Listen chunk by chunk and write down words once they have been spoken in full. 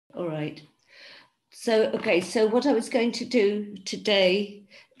All right. So, okay, so what I was going to do today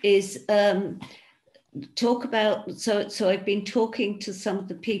is talk about, so I've been talking to some of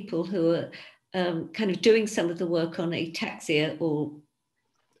the people who are kind of doing some of the work on ataxia, or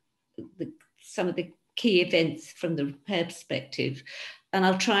some of the key events from the repair perspective. And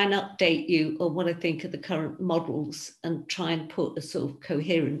I'll try and update you on what I think are the current models and try and put a sort of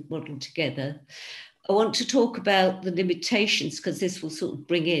coherent model together. I want to talk about the limitations, because this will sort of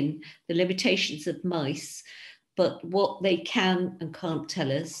bring in the limitations of mice, but what they can and can't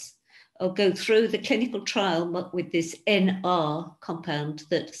tell us. I'll go through the clinical trial with this NR compound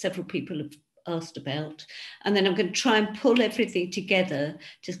that several people have asked about. And then I'm going to try and pull everything together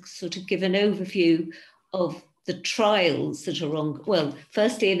to sort of give an overview of the trials that are on. Well,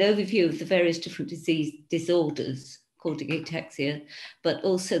 firstly, an overview of the various different disorders causing ataxia, but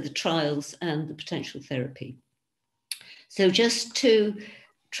also the trials and the potential therapy. So just to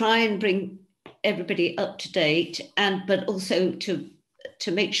try and bring everybody up to date, but also to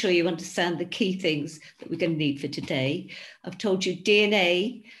make sure you understand the key things that we're going to need for today. I've told you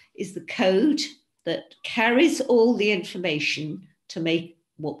DNA is the code that carries all the information to make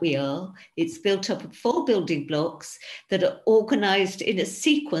what we are. It's built up of 4 building blocks that are organized in a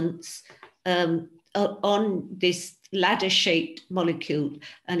sequence on this ladder-shaped molecule,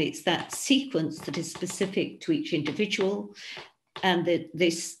 and it's that sequence that is specific to each individual. And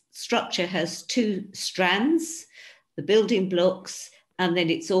this structure has 2 strands, the building blocks, and then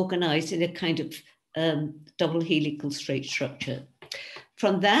it's organized in a kind of double helical straight structure.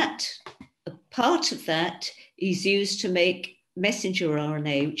 From that, a part of that is used to make messenger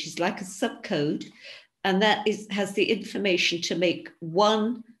RNA, which is like a subcode, and that has the information to make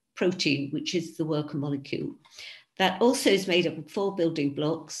one protein, which is the worker molecule. That also is made up of 4 building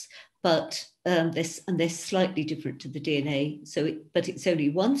blocks, but they're slightly different to the DNA. But it's only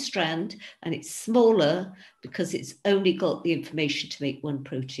one strand, and it's smaller because it's only got the information to make one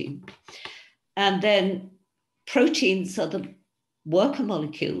protein. And then proteins are the worker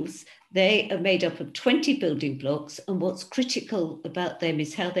molecules. They are made up of 20 building blocks, and what's critical about them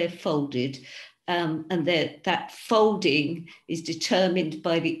is how they're folded. And that folding is determined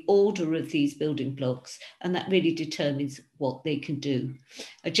by the order of these building blocks, and that really determines what they can do.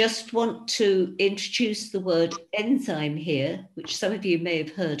 I just want to introduce the word enzyme here, which some of you may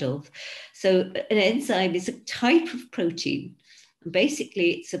have heard of. So an enzyme is a type of protein, and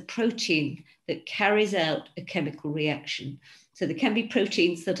basically it's a protein that carries out a chemical reaction. So there can be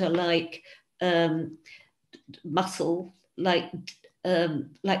proteins that are like muscle, like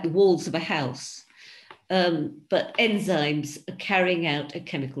the walls of a house, but enzymes are carrying out a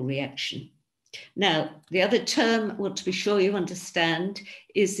chemical reaction. Now, the other term I want to be sure you understand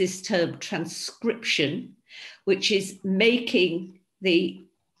is this term transcription, which is making the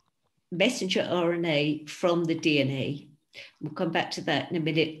messenger RNA from the DNA. We'll come back to that in a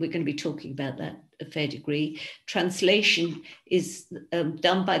minute. We're going to be talking about that a fair degree. Translation is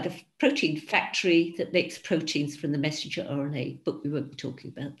done by the protein factory that makes proteins from the messenger RNA, but we won't be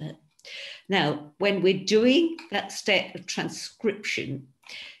talking about that. Now, when we're doing that step of transcription,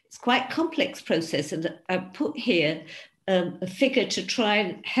 it's quite a complex process, and I've put here a figure to try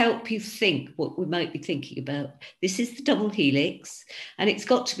and help you think what we might be thinking about. This is the double helix, and it's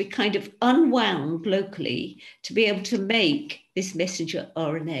got to be kind of unwound locally to be able to make this messenger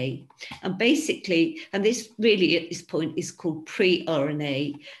RNA. And basically, and this really at this point is called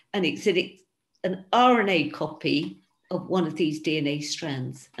pre-RNA, and it's an RNA copy of one of these DNA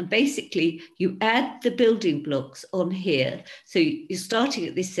strands. And basically, you add the building blocks on here. So you're starting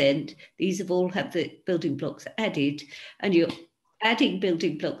at this end. These have all had the building blocks added, and you're adding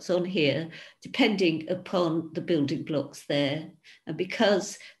building blocks on here, depending upon the building blocks there. And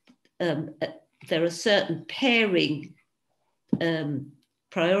because there are certain pairing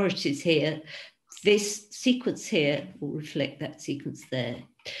priorities here, this sequence here will reflect that sequence there.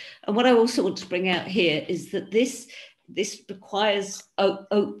 And what I also want to bring out here is that this requires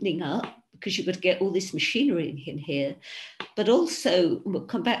opening up, because you've got to get all this machinery in here. But also, we'll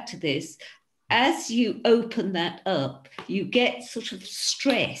come back to this, as you open that up, you get sort of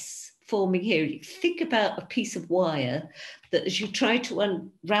stress forming here. You think about a piece of wire that as you try to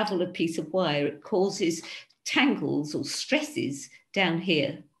unravel a piece of wire, it causes tangles or stresses down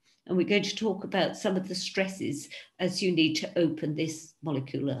here. And we're going to talk about some of the stresses as you need to open this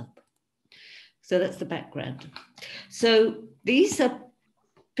molecule up. So that's the background. So these are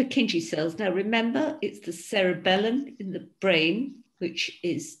Purkinje cells. Now remember, it's the cerebellum in the brain, which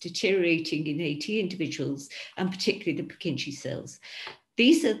is deteriorating in AT individuals, and particularly the Purkinje cells.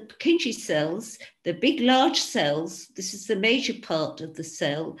 These are Purkinje cells. They're big, large cells. This is the major part of the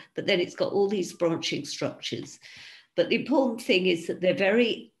cell, but then it's got all these branching structures. But the important thing is that they're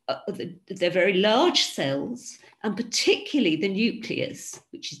very large cells, and particularly the nucleus,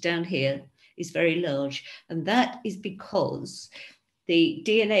 which is down here, is very large. And that is because the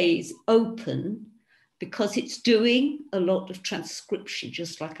DNA is open, because it's doing a lot of transcription,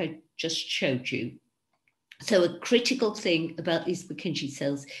 just like I just showed you. So a critical thing about these Purkinje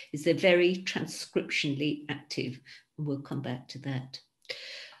cells is they're very transcriptionally active, and we'll come back to that.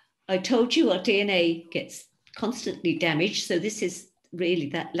 I told you our DNA gets constantly damaged, so this is really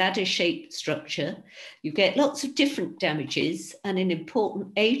that ladder-shaped structure. You get lots of different damages, and an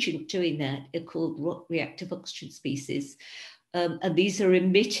important agent doing that are called reactive oxygen species, and these are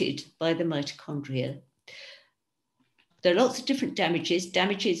emitted by the mitochondria. There are lots of different damages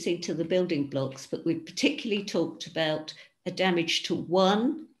into the building blocks, but we've particularly talked about a damage to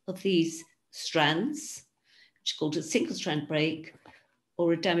one of these strands, which is called a single strand break,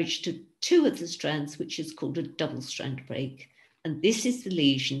 or a damage to two of the strands, which is called a double strand break. And this is the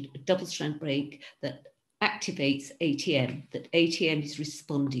lesion, a double strand break, that activates ATM, that ATM is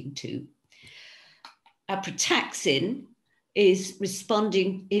responding to. Aprataxin is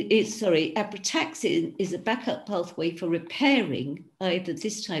aprataxin is a backup pathway for repairing either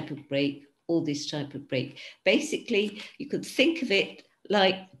this type of break or this type of break. Basically, you could think of it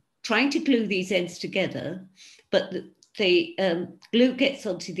like trying to glue these ends together, but the glue gets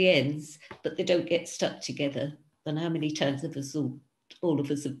onto the ends, but they don't get stuck together. And how many times have all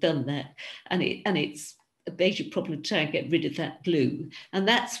of us have done that? And it's a major problem to try and get rid of that glue. And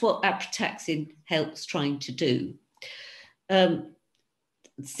that's what aprataxin helps trying to do.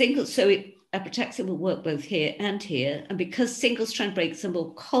 Aprataxin will work both here and here. And because single strand breaks are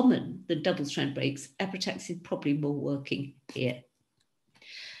more common than double strand breaks, aprataxin is probably more working here.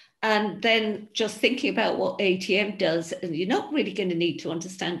 And then just thinking about what ATM does, and you're not really going to need to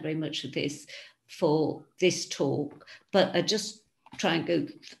understand very much of this for this talk, but I just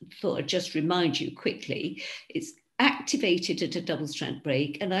thought I'd just remind you quickly, it's activated at a double strand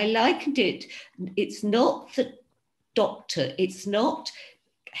break. And I likened it's not the doctor, it's not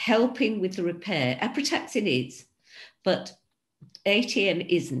helping with the repair. Aprataxin is, but ATM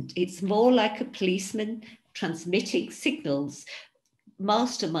isn't. It's more like a policeman transmitting signals,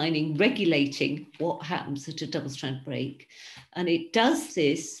 masterminding, regulating what happens at a double strand break. And it does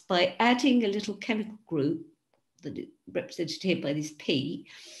this by adding a little chemical group that is represented here by this P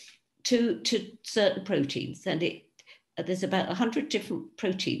to certain proteins. And there's about 100 different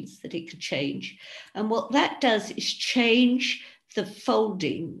proteins that it could change. And what that does is change the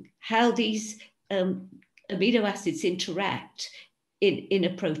folding, how these amino acids interact in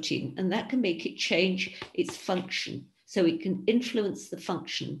a protein. And that can make it change its function. So it can influence the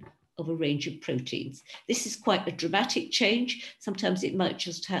function of a range of proteins. This is quite a dramatic change. Sometimes it might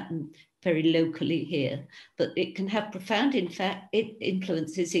just happen very locally here, but it can have profound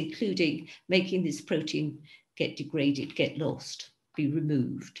influences, including making this protein get degraded, get lost, be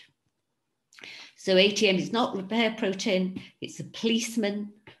removed. So ATM is not repair protein, it's a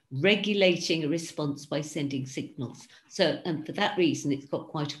policeman regulating a response by sending signals. So, and for that reason, it's got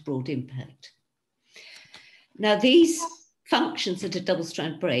quite a broad impact. Now, these functions at a double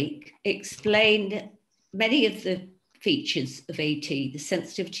strand break explain many of the features of AT, the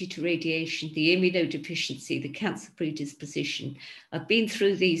sensitivity to radiation, the immunodeficiency, the cancer predisposition. I've been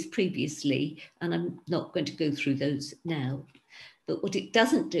through these previously, and I'm not going to go through those now. But what it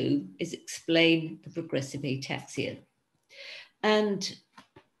doesn't do is explain the progressive ataxia. And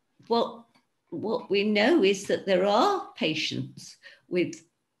what we know is that there are patients with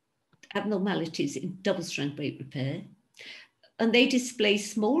abnormalities in double strand break repair, and they display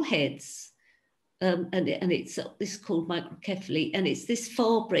small heads, and it's this called microcephaly, and it's this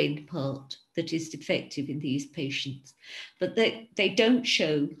forebrain part that is defective in these patients, but they don't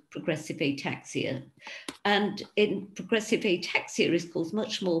show progressive ataxia. And in progressive ataxia is caused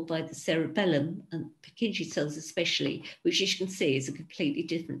much more by the cerebellum and Purkinje cells especially, which you can see is a completely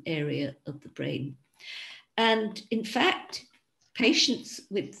different area of the brain. And in fact, patients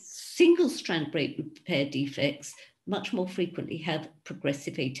with single strand break repair defects much more frequently have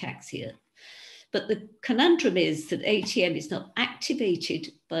progressive ataxia. But the conundrum is that ATM is not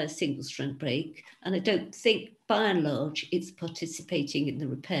activated by a single strand break, and I don't think by and large it's participating in the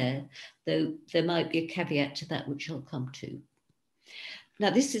repair, though there might be a caveat to that, which I'll come to.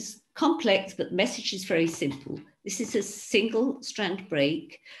 Now, this is complex, but the message is very simple. This is a single strand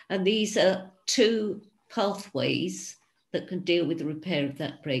break, and these are two pathways that can deal with the repair of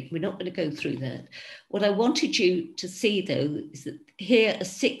that break. We're not going to go through that. What I wanted you to see, though, is that here are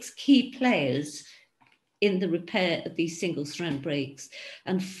 6 key players in the repair of these single-strand breaks,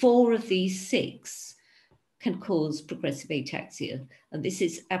 and 4 of these 6 can cause progressive ataxia. And this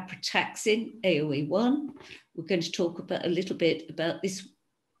is aprotaxin, AOA1. We're going to talk about a little bit about this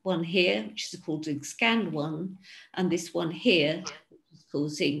one here, which is called XCAN1, and this one here, which is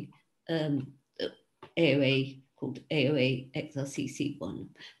causing AOA, called AOA XRCC1.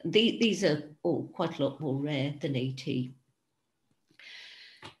 These are all quite a lot more rare than AT.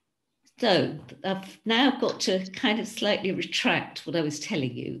 So I've now got to kind of slightly retract what I was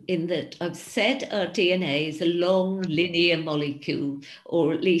telling you, in that I've said our DNA is a long linear molecule,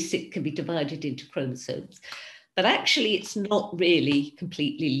 or at least it can be divided into chromosomes. But actually, it's not really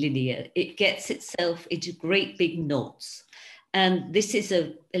completely linear. It gets itself into great big knots. And this is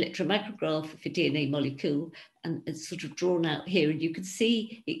an electromicrograph of a DNA molecule, and it's sort of drawn out here. And you can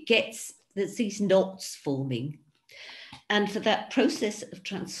see there's these knots forming. And for that process of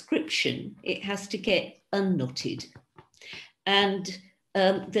transcription, it has to get unknotted. And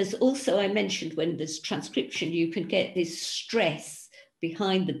there's also, I mentioned, when there's transcription, you can get this stress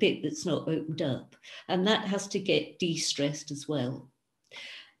behind the bit that's not opened up. And that has to get de-stressed as well.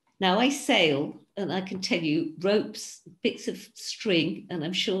 Now, I sail, and I can tell you, ropes, bits of string, and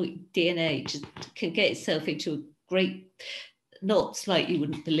I'm sure DNA just can get itself into great knots like you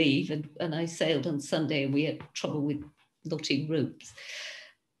wouldn't believe. And I sailed on Sunday, and we had trouble with knotting ropes.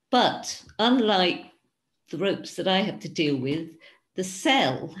 But unlike the ropes that I have to deal with, the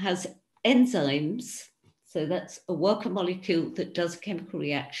cell has enzymes. So that's a worker molecule that does a chemical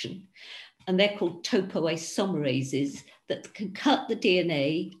reaction, and they're called topoisomerases that can cut the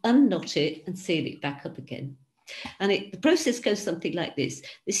DNA, unknot it, and seal it back up again. And the process goes something like this.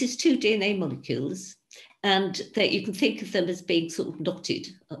 This is 2 DNA molecules, and that you can think of them as being sort of knotted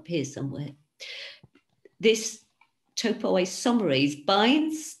up here somewhere. This topoisomerase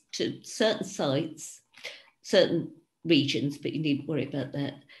binds to certain sites, certain regions, but you needn't worry about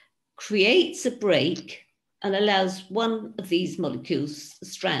that, creates a break and allows one of these molecules,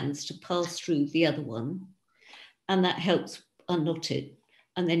 strands, to pass through the other one, and that helps unknot it.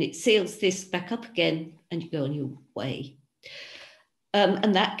 And then it seals this back up again, and you go on your way.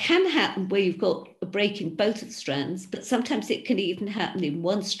 And that can happen where you've got a break in both of the strands, but sometimes it can even happen in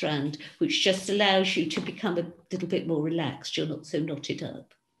one strand, which just allows you to become a little bit more relaxed. You're not so knotted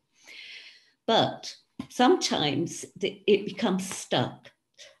up. But sometimes it becomes stuck.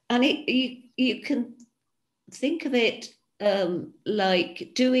 And you can think of it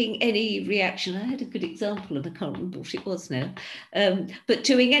like doing any reaction. I had a good example, and I can't remember what it was now, but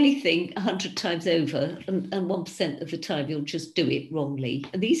doing anything 100 times over, and 1% of the time you'll just do it wrongly.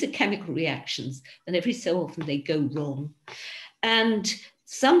 And these are chemical reactions, and every so often they go wrong. And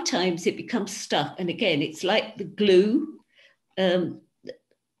sometimes it becomes stuck. And again, it's like the glue that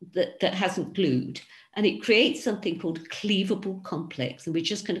hasn't glued. And it creates something called a cleavable complex. And we're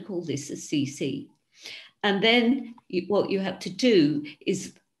just going to call this a CC. And then what you have to do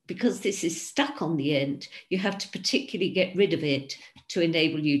is, because this is stuck on the end, you have to particularly get rid of it to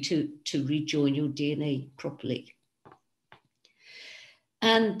enable you to rejoin your DNA properly.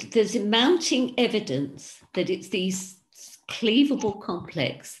 And there's mounting evidence that it's these cleavable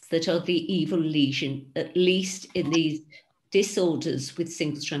complex that are the evil lesion, at least in these disorders with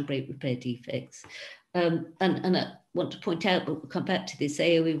single-strand break repair defects. And I want to point out, but we'll come back to this,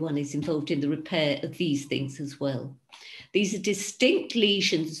 AOE1 is involved in the repair of these things as well. These are distinct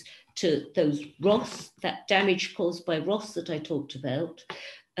lesions to those ROS, that damage caused by ROS that I talked about,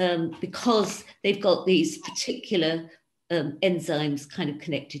 because they've got these particular enzymes kind of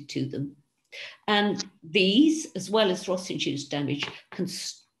connected to them. And these, as well as ROS-induced damage, can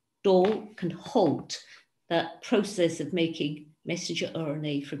stall, can halt that process of making messenger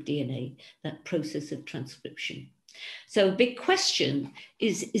RNA from DNA, that process of transcription. So a big question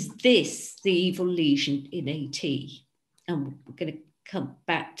is this the evil lesion in AT? And we're going to come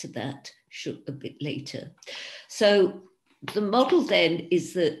back to that a bit later. So the model then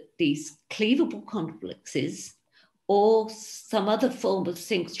is that these cleavable complexes, or some other form of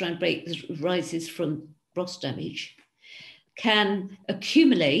single-strand break that arises from ROS damage, can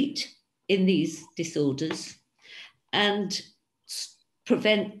accumulate in these disorders and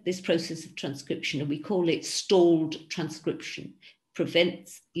prevent this process of transcription, and we call it stalled transcription.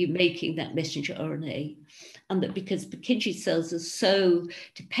 Prevents you making that messenger RNA, and that because Purkinje cells are so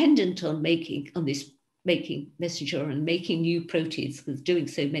dependent on making messenger RNA, making new proteins, because doing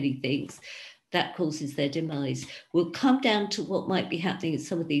so many things, that causes their demise. We'll come down to what might be happening at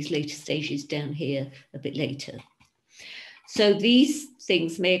some of these later stages down here a bit later. So these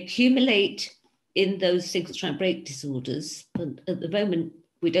things may accumulate in those single strand break disorders. And at the moment,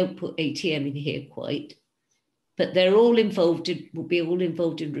 we don't put ATM in here quite, but they're all involved in, will be all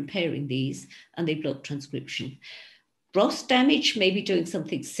involved in repairing these, and they block transcription. ROS damage may be doing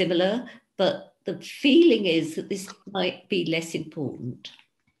something similar, but the feeling is that this might be less important,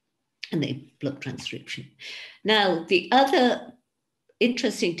 and they block transcription. Now, the other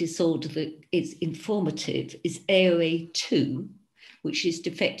interesting disorder that is informative is AOA2, which is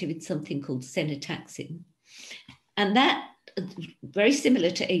defective in something called senataxin. And that, very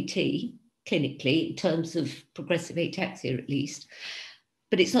similar to AT clinically, in terms of progressive ataxia at least,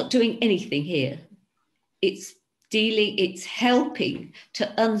 but it's not doing anything here. It's helping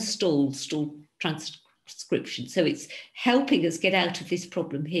to unstall stalled transcription. So it's helping us get out of this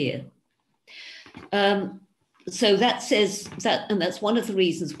problem here. So that says that, and that's one of the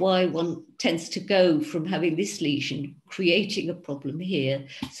reasons why one tends to go from having this lesion, creating a problem here.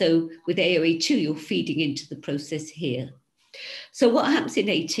 So with AOA2, you're feeding into the process here. So what happens in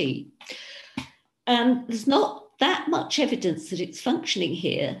AT? There's not that much evidence that it's functioning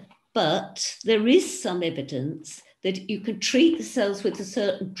here, but there is some evidence that you can treat the cells with a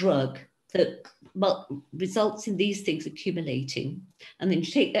certain drug that results in these things accumulating, and then you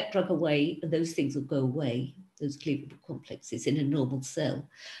take that drug away and those things will go away, those cleavable complexes in a normal cell.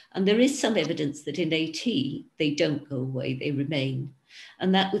 And there is some evidence that in AT, they don't go away, they remain.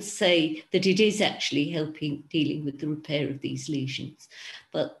 And that would say that it is actually helping dealing with the repair of these lesions.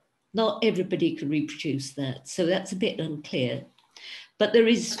 But not everybody can reproduce that, so that's a bit unclear. But there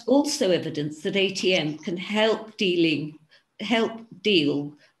is also evidence that ATM can help deal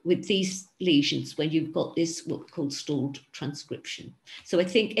with these lesions when you've got this what's called stalled transcription. So I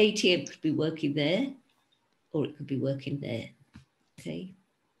think ATM could be working there, or it could be working there.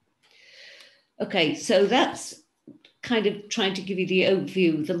 Okay, so that's kind of trying to give you the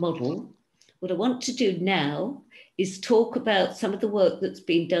overview of the model. What I want to do now is talk about some of the work that's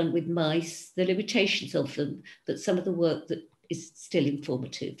been done with mice, the limitations of them, but some of the work that is still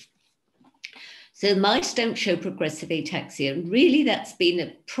informative. So mice don't show progressive ataxia, and really that's been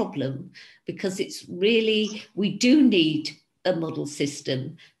a problem because it's really, we do need a model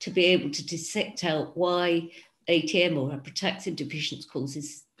system to be able to dissect out why ATM or aprotaxin deficiency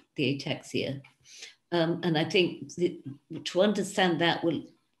causes the ataxia. And I think to understand that will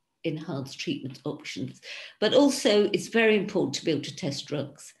enhance treatment options. But also it's very important to be able to test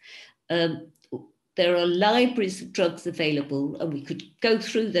drugs. There are libraries of drugs available, and we could go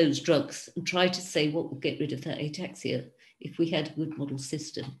through those drugs and try to say what will get rid of that ataxia if we had a good model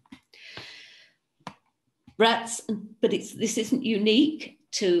system. Rats, but this isn't unique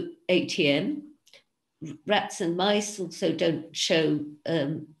to ATM. Rats and mice also don't show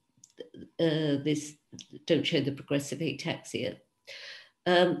don't show the progressive ataxia.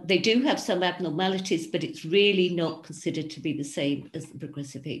 They do have some abnormalities, but it's really not considered to be the same as the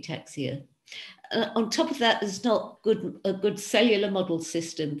progressive ataxia. On top of that, there's not a good cellular model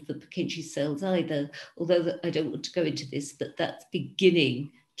system for Purkinje cells either, although I don't want to go into this, but that's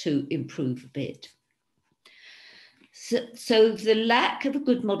beginning to improve a bit. So the lack of a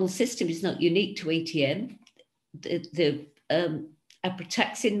good model system is not unique to ATM. The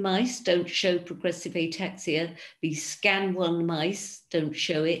aprotaxin mice don't show progressive ataxia. The SCAN1 mice don't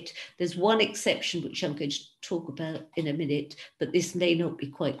show it. There's one exception, which I'm going to talk about in a minute, but this may not be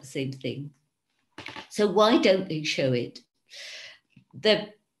quite the same thing. So why don't they show it?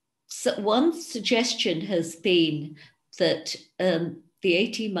 One suggestion has been that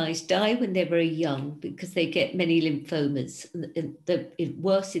the AT mice die when they're very young because they get many lymphomas, and they're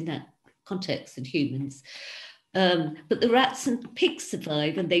worse in that context than humans. But the rats and pigs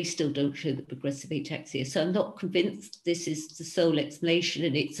survive, and they still don't show the progressive ataxia. So I'm not convinced this is the sole explanation,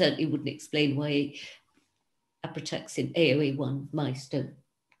 and it certainly wouldn't explain why aprotaxin AOA1 mice don't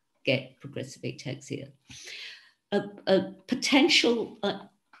get progressive ataxia. A potential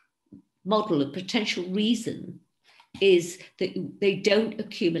model, a potential reason is that they don't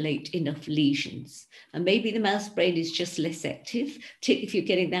accumulate enough lesions. And maybe the mouse brain is just less active, particularly if you're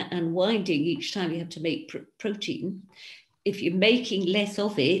getting that unwinding each time you have to make protein. If you're making less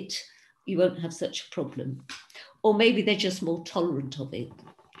of it, you won't have such a problem. Or maybe they're just more tolerant of it.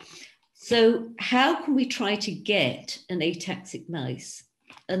 So how can we try to get an ataxic mouse?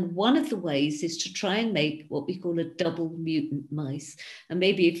 And one of the ways is to try and make what we call a double mutant mice. And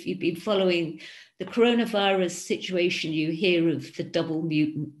maybe if you've been following the coronavirus situation, you hear of the double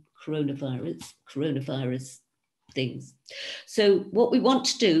mutant coronavirus things. So what we want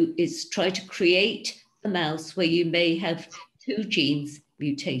to do is try to create a mouse where you may have two genes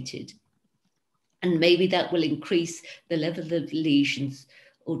mutated. And maybe that will increase the level of lesions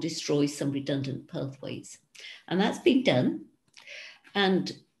or destroy some redundant pathways. And that's been done.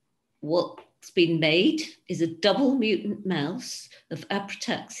 And what's been made is a double mutant mouse of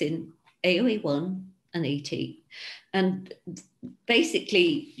aprotaxin, AOA1 and AT. And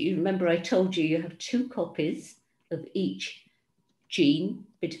basically, you remember I told you you have 2 copies of each gene,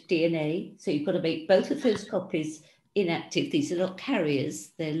 bit of DNA. So you've got to make both of those copies inactive. These are not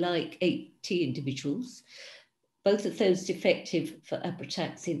carriers, they're like AT individuals. Both of those defective for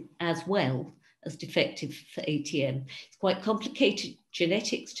aprotaxin as well as defective for ATM. It's quite complicated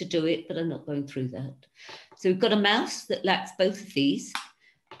genetics to do it, but I'm not going through that. So we've got a mouse that lacks both of these,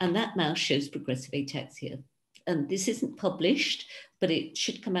 and that mouse shows progressive ataxia. And this isn't published, but it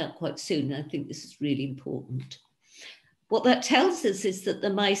should come out quite soon. I think this is really important. What that tells us is that the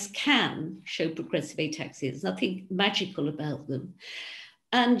mice can show progressive ataxia. There's nothing magical about them.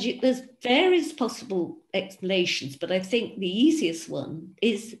 And there's various possible explanations, but I think the easiest one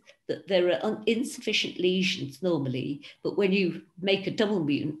is that there are insufficient lesions normally, but when you make a double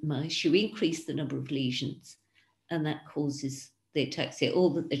mutant mice, you increase the number of lesions, and that causes the ataxia,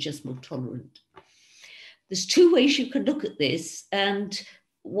 or that they're just more tolerant. There's 2 ways you can look at this, and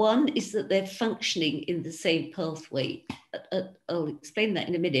one is that they're functioning in the same pathway. I'll explain that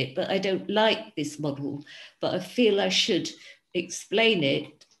in a minute, but I don't like this model, but I feel I should explain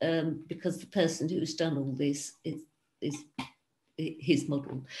it because the person who's done all this is his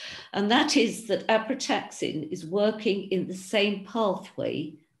model. And that is that aprotaxin is working in the same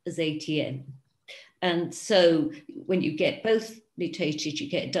pathway as ATM. And so when you get both mutated, you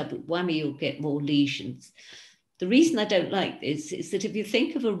get a double whammy, you'll get more lesions. The reason I don't like this is that if you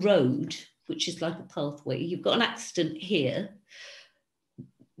think of a road, which is like a pathway, you've got an accident here.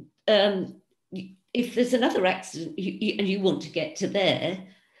 If there's another accident and you want to get to there,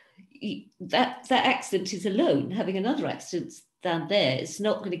 that accident is alone. Having another accident down there is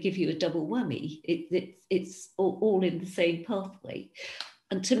not going to give you a double whammy. It's all in the same pathway.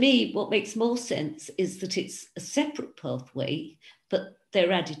 And to me, what makes more sense is that it's a separate pathway, but they're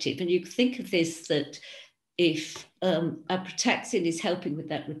additive. And you think of this that if aprotaxin is helping with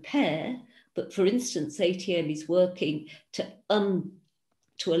that repair, but for instance, ATM is working to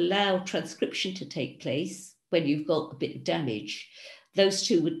allow transcription to take place when you've got a bit of damage, those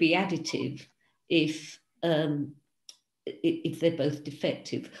 2 would be additive if they're both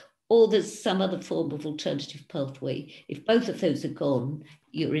defective. Or there's some other form of alternative pathway. If both of those are gone,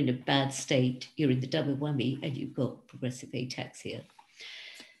 you're in a bad state, you're in the double whammy, and you've got progressive ataxia.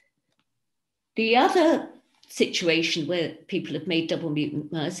 The other situation where people have made double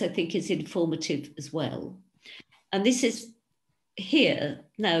mutant mice, I think, is informative as well. And this is here.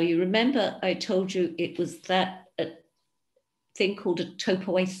 Now, you remember I told you it was that thing called a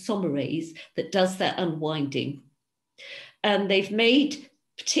topoisomerase that does that unwinding. And they've made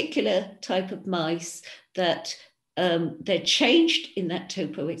particular type of mice that they're changed in that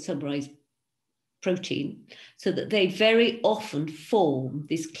topoisomerase protein so that they very often form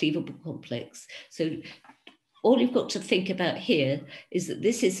this cleavable complex. So all you've got to think about here is that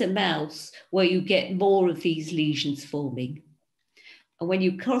this is a mouse where you get more of these lesions forming. And when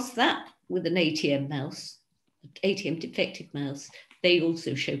you cross that with an ATM mouse, ATM defective mouse, they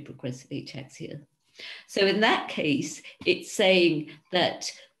also show progressive ataxia. So in that case, it's saying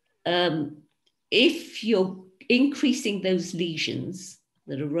that if you're increasing those lesions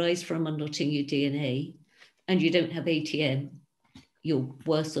that arise from unknotting your DNA and you don't have ATM, you're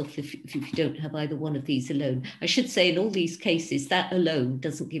worse off if you don't have either one of these alone. I should say in all these cases, that alone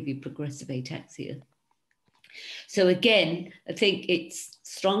doesn't give you progressive ataxia. So again, I think it's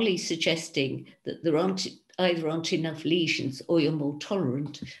strongly suggesting that there either aren't enough lesions or you're more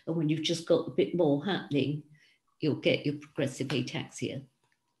tolerant. And when you've just got a bit more happening, you'll get your progressive ataxia.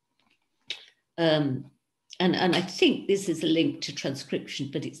 And I think this is a link to transcription,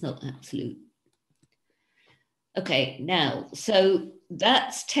 but it's not absolute. Okay, now, so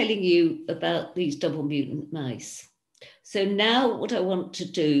that's telling you about these double mutant mice. So now what I want to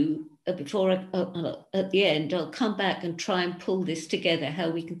do, before at the end, I'll come back and try and pull this together, how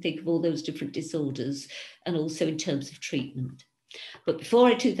we can think of all those different disorders and also in terms of treatment. But before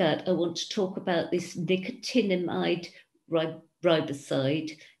I do that, I want to talk about this nicotinamide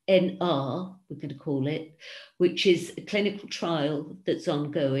riboside, NR, we're going to call it, which is a clinical trial that's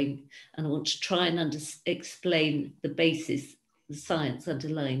ongoing. And I want to try and explain the basis, the science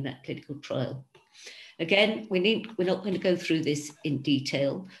underlying that clinical trial. Again, we're not going to go through this in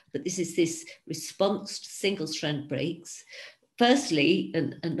detail, but this is this response to single-strand breaks. Firstly,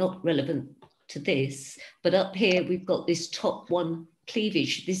 and not relevant to this, but up here we've got this top 1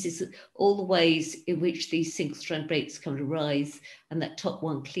 cleavage. This is all the ways in which these single-strand breaks come to rise, and that top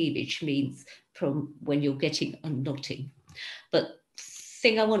one cleavage means from when you're getting unknotting. But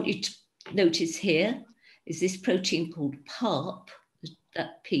thing I want you to notice here is this protein called PARP,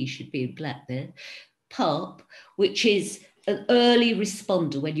 that P should be in black there, PARP, which is an early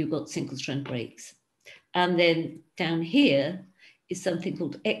responder when you've got single-strand breaks. And then down here is something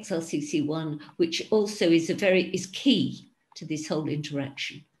called XRCC1, which also is key to this whole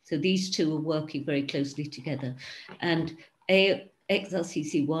interaction. So these two are working very closely together. And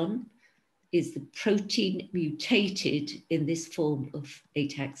XRCC1 is the protein mutated in this form of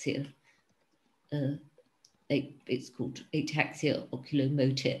ataxia. It's called ataxia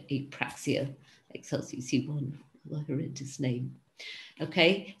oculomotor apraxia, XRCC1, a horrendous name.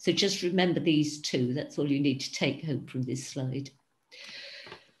 Okay, so just remember these two. That's all you need to take home from this slide.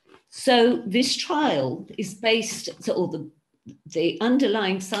 So this trial is based, or the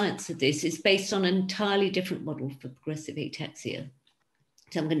underlying science of this is based on an entirely different model for progressive ataxia.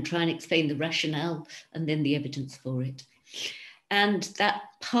 So I'm going to try and explain the rationale and then the evidence for it. And that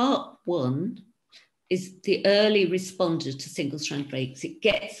part one is the early responder to single-strand breaks. It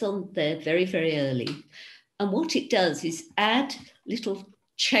gets on there very, very early. And what it does is add little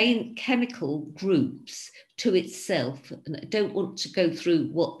chain chemical groups to itself. And I don't want to go through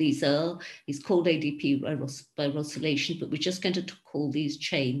what these are. It's called ADP birosylation, but we're just going to call these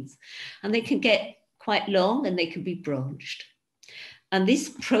chains. And they can get quite long and they can be branched. And this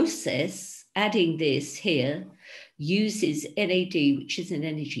process, adding this here, uses NAD, which is an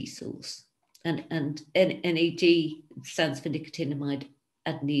energy source. And NAD stands for nicotinamide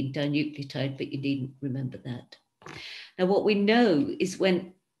adenine dinucleotide, but you needn't remember that. Now, what we know is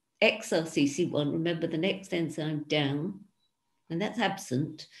when XRCC1, remember the next enzyme down, and that's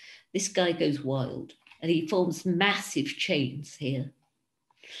absent, this guy goes wild and he forms massive chains here.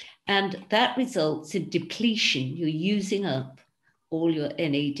 And that results in depletion. You're using up all your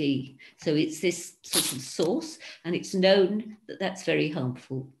NAD. So it's this sort of source, and it's known that that's very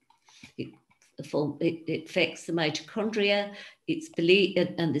harmful. It affects the mitochondria. It's believed,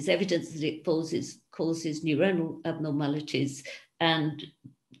 and there's evidence that it causes neuronal abnormalities, and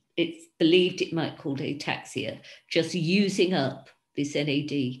it's believed it might cause ataxia, just using up this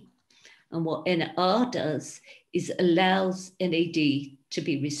NAD. And what NR does is allows NAD to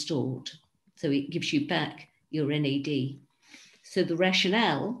be restored. So it gives you back your NAD. So the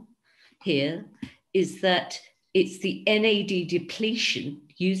rationale here is that it's the NAD depletion,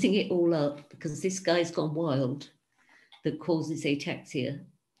 using it all up, because this guy's gone wild, that causes ataxia.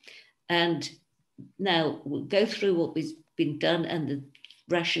 And now we'll go through what has been done, and the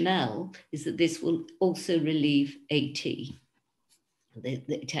rationale is that this will also relieve AT, the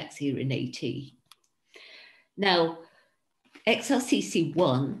ataxia in AT. Now,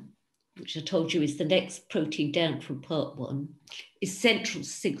 XRCC1, which I told you is the next protein down from part one, is central to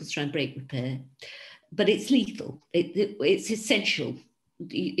single-strand break repair, but it's lethal. It's essential.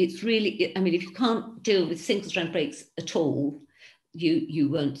 It's really, I mean, if you can't deal with single-strand breaks at all, you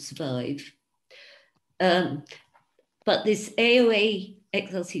won't survive. But this AOA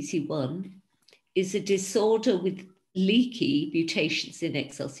XRCC1 is a disorder with leaky mutations in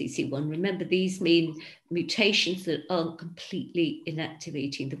XRCC1. Remember, these mean mutations that aren't completely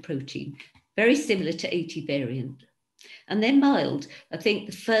inactivating the protein, very similar to AT variant. And they're mild. I think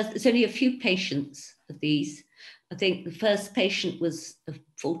there's only a few patients of these. I think the first patient was a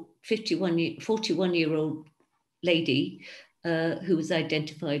 41-year-old lady who was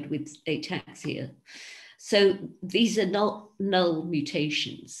identified with ataxia. So these are not null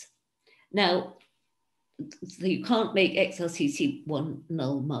mutations. Now, so you can't make XRCC1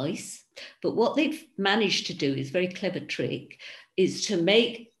 null mice, but what they've managed to do is a very clever trick, is to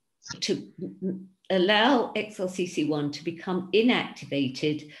allow XRCC1 to become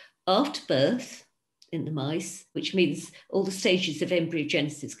inactivated after birth in the mice, which means all the stages of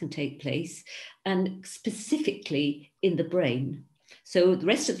embryogenesis can take place, and specifically in the brain. So the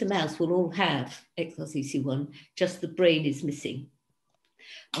rest of the mouse will all have XRCC1, just the brain is missing.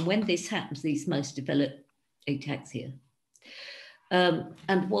 And when this happens, these mice develop ataxia.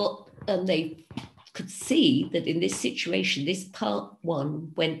 And what they could see that in this situation, this part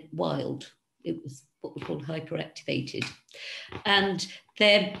one went wild. It was what we call hyperactivated. And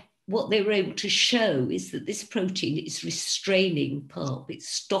what they were able to show is that this protein is restraining PARP. It's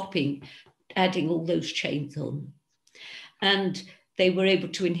stopping adding all those chains on. And they were able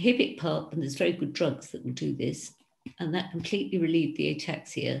to inhibit PARP, and there's very good drugs that will do this. And that completely relieved the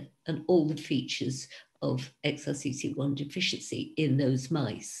ataxia and all the features of XRCC1 deficiency in those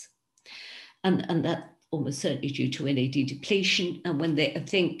mice. And that almost certainly due to NAD depletion. And when I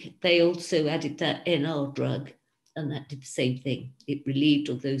think they also added that NR drug, and that did the same thing. It relieved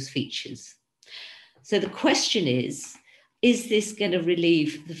all those features. So the question is this going to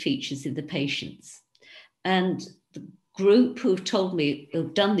relieve the features in the patients? And the group who've told me,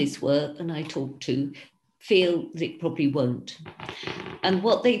 who've done this work, and I talked to, feel that it probably won't. And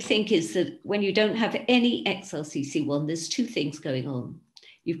what they think is that when you don't have any XRCC1, there's two things going on.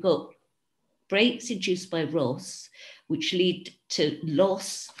 You've got breaks induced by ROS, which lead to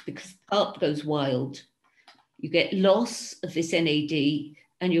loss, because heart goes wild. You get loss of this NAD,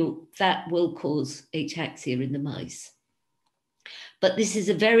 and that will cause ataxia in the mice. But this is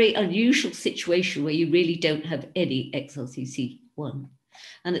a very unusual situation where you really don't have any XRCC1.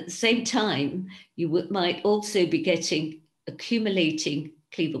 And at the same time, you might also be getting accumulating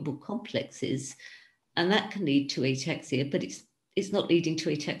cleavable complexes, and that can lead to ataxia, but it's not leading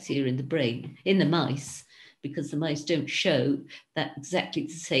to ataxia in the brain, in the mice, because the mice don't show that exactly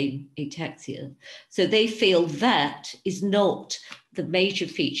the same ataxia. So they feel that is not the major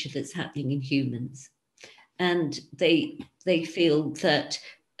feature that's happening in humans. And they feel that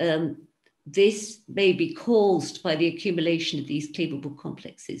this may be caused by the accumulation of these cleavable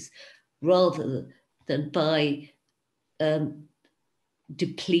complexes rather than by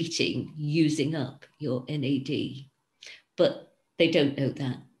depleting, using up your NAD. But they don't know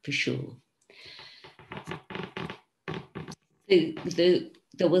that for sure.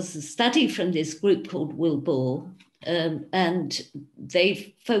 There was a study from this group called Wilbur, and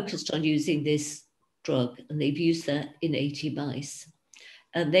they've focused on using this drug, and they've used that in 80 mice.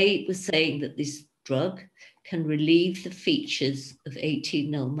 And they were saying that this drug can relieve the features of 18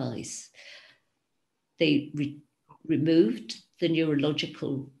 null mice. They removed the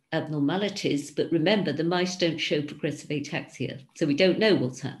neurological abnormalities, but remember, the mice don't show progressive ataxia, so we don't know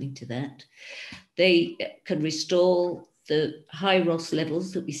what's happening to that. They can restore the high ROS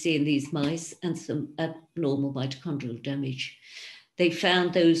levels that we see in these mice and some abnormal mitochondrial damage. They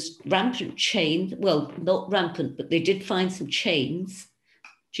found those rampant chains, well, not rampant, but they did find some chains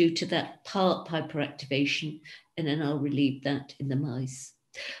due to that PARP hyperactivation, and then I'll relieve that in the mice.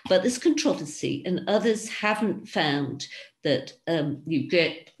 But there's controversy, and others haven't found that you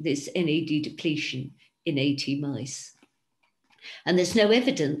get this NAD depletion in 80 mice. And there's no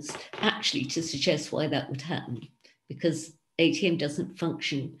evidence actually to suggest why that would happen, because ATM doesn't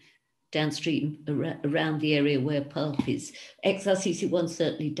function downstream around the area where PARP is. XRCC1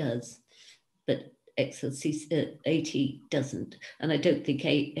 certainly does, but XRCC80 doesn't. And I don't think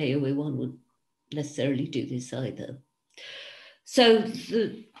AOA1 would necessarily do this either. So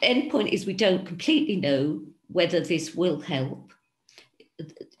the end point is we don't completely know whether this will help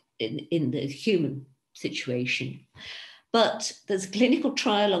in the human situation. But there's a clinical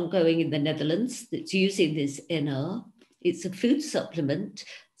trial ongoing in the Netherlands that's using this NR. It's a food supplement,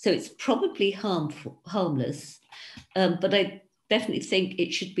 so it's probably harmless, but I definitely think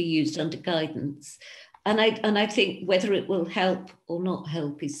it should be used under guidance. And I think whether it will help or not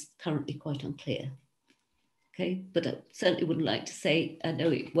help is currently quite unclear. Okay, but I certainly wouldn't like to say I know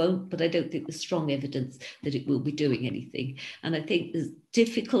it won't, but I don't think there's strong evidence that it will be doing anything. And I think there's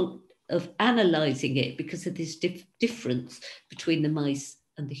difficult of analysing it because of this difference between the mice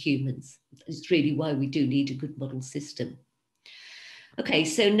and the humans. It's really why we do need a good model system. Okay,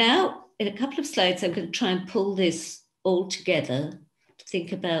 so now in a couple of slides, I'm going to try and pull this all together to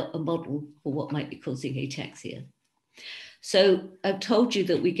think about a model for what might be causing ataxia. So I've told you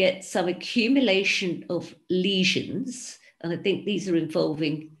that we get some accumulation of lesions, and I think these are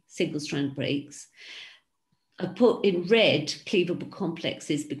involving single-strand breaks. I put in red cleavable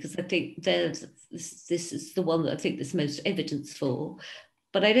complexes because I think this is the one that I think there's most evidence for,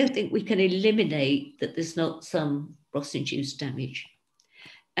 but I don't think we can eliminate that there's not some ROS-induced damage.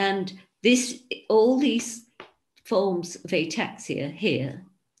 And all these forms of ataxia here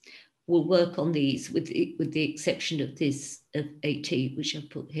will work on these with the exception of this of AT, which I've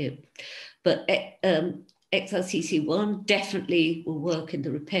put here. But XRCC1 definitely will work in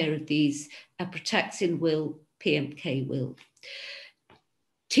the repair of these. Aprotaxin will, PMK will.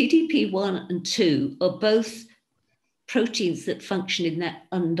 TDP1 and 2 are both proteins that function in that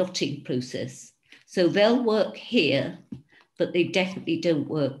unknotting process. So they'll work here, but they definitely don't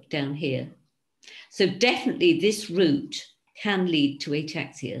work down here. So definitely this route can lead to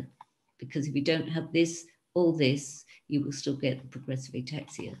ataxia, because if you don't have this or this, you will still get progressive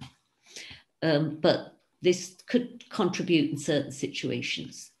ataxia. But this could contribute in certain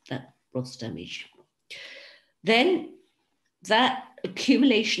situations, that ROS damage. Then that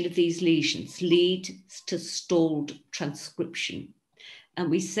accumulation of these lesions leads to stalled transcription. And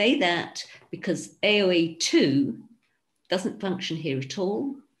we say that because AOA2 doesn't function here at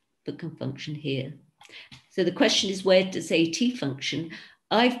all, but can function here. So the question is, where does AT function?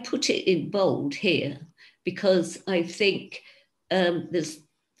 I've put it in bold here because I think the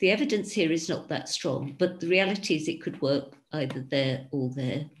evidence here is not that strong, but the reality is it could work either there or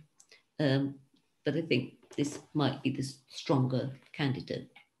there. But I think this might be the stronger candidate.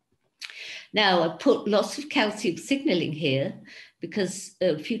 Now, I put loss of calcium signaling here because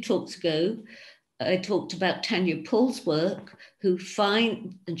a few talks ago, I talked about Tanya Paul's work,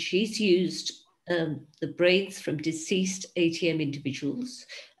 and she's used the brains from deceased ATM individuals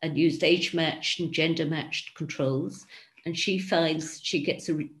and used age-matched and gender-matched controls. And she finds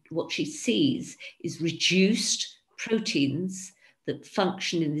what she sees is reduced proteins that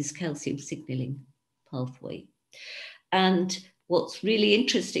function in this calcium signaling pathway. And what's really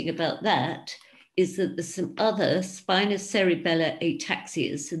interesting about that is that there's some other spinocerebellar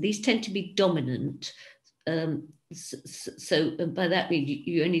ataxias, and these tend to be dominant. So by that I mean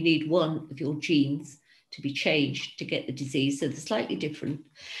you only need one of your genes to be changed to get the disease, so they're slightly different.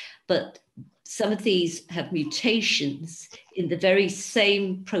 But some of these have mutations in the very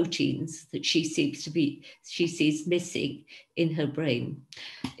same proteins that she sees missing in her brain,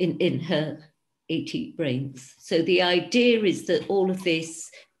 in her AT brains. So the idea is that all of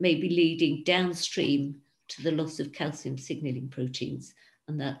this may be leading downstream to the loss of calcium signaling proteins,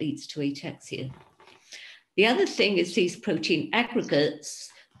 and that leads to ataxia. The other thing is these protein aggregates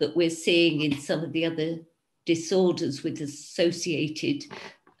that we're seeing in some of the other disorders with associated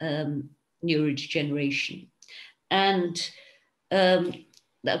neurodegeneration. And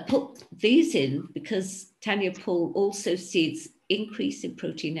I put these in because Tanya Paul also sees increase in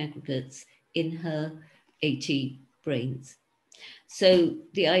protein aggregates in her AT brains. So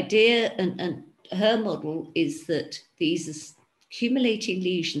the idea and her model is that these accumulating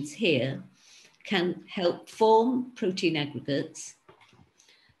lesions here can help form protein aggregates.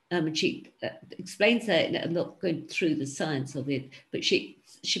 And she explains that, I'm not going through the science of it, but she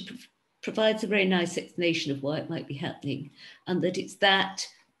provides a very nice explanation of why it might be happening, and that it's that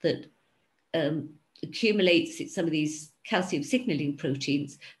accumulates some of these calcium signaling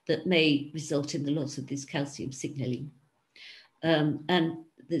proteins that may result in the loss of this calcium signaling. And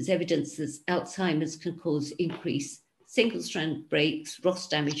there's evidence that Alzheimer's can cause increased single-strand breaks, ROS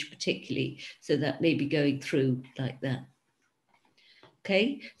damage particularly, so that may be going through like that.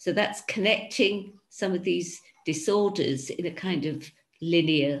 Okay, so that's connecting some of these disorders in a kind of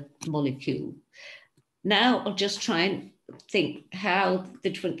linear molecule. Now I'll just try and think how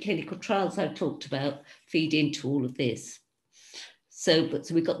the different clinical trials I've talked about feed into all of this. So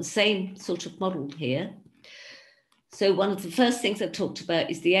we've got the same sort of model here. So one of the first things I've talked about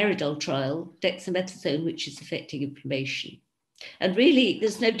is the Eridol trial, dexamethasone, which is affecting inflammation. And really,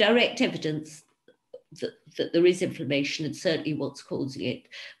 there's no direct evidence that there is inflammation and certainly what's causing it.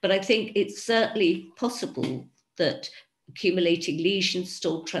 But I think it's certainly possible that accumulating lesions,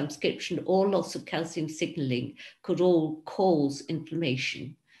 stalled transcription, or loss of calcium signaling could all cause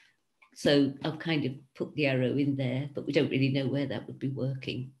inflammation. So I've kind of put the arrow in there, but we don't really know where that would be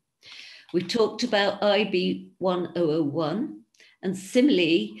working. We talked about IB1001, and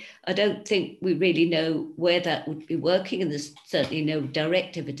similarly, I don't think we really know where that would be working, and there's certainly no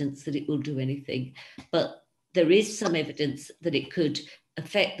direct evidence that it will do anything, but there is some evidence that it could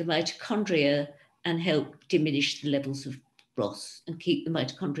affect the mitochondria and help diminish the levels of ROS and keep the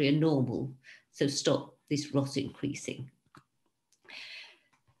mitochondria normal, so stop this ROS increasing.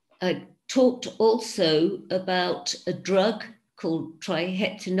 I talked also about a drug called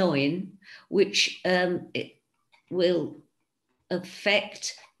triheptanoin, which it will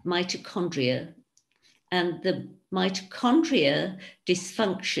affect mitochondria, and the mitochondria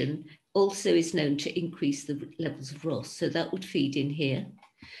dysfunction also is known to increase the levels of ROS, so that would feed in here.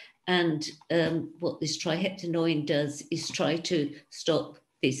 And what this triheptanoin does is try to stop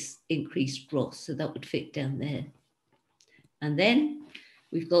this increased ROS, so that would fit down there. And then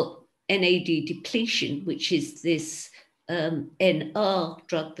we've got NAD depletion, which is this NR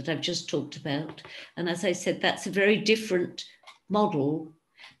drug that I've just talked about. And as I said, that's a very different model,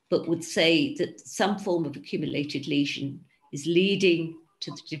 but would say that some form of accumulated lesion is leading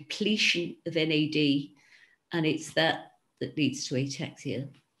to the depletion of NAD, and it's that leads to ataxia.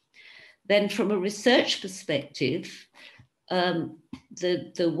 Then from a research perspective,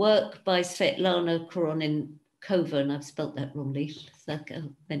 the work by Svetlana Koronenkova, and I've spelt that wrongly, so I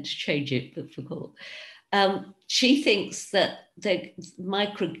meant to change it, but forgot. She thinks that the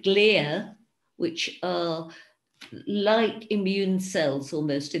microglia, which are like immune cells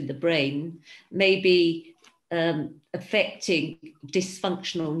almost in the brain, may be affecting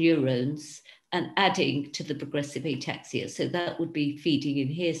dysfunctional neurons and adding to the progressive ataxia. So that would be feeding in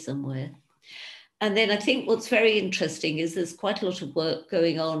here somewhere. And then I think what's very interesting is there's quite a lot of work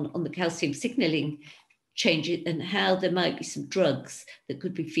going on the calcium signaling changes and how there might be some drugs that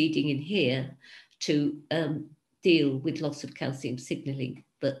could be feeding in here to deal with loss of calcium signaling,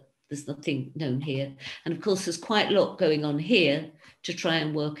 but there's nothing known here. And of course, there's quite a lot going on here to try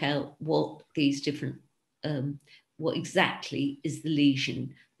and work out what these different, what exactly is the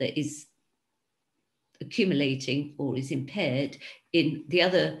lesion that is accumulating or is impaired in the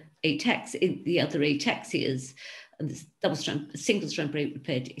other ataxias, and this single strand break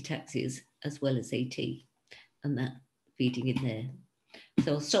repaired ataxias as well as AT, and that feeding in there.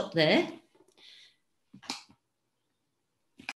 So I'll stop there.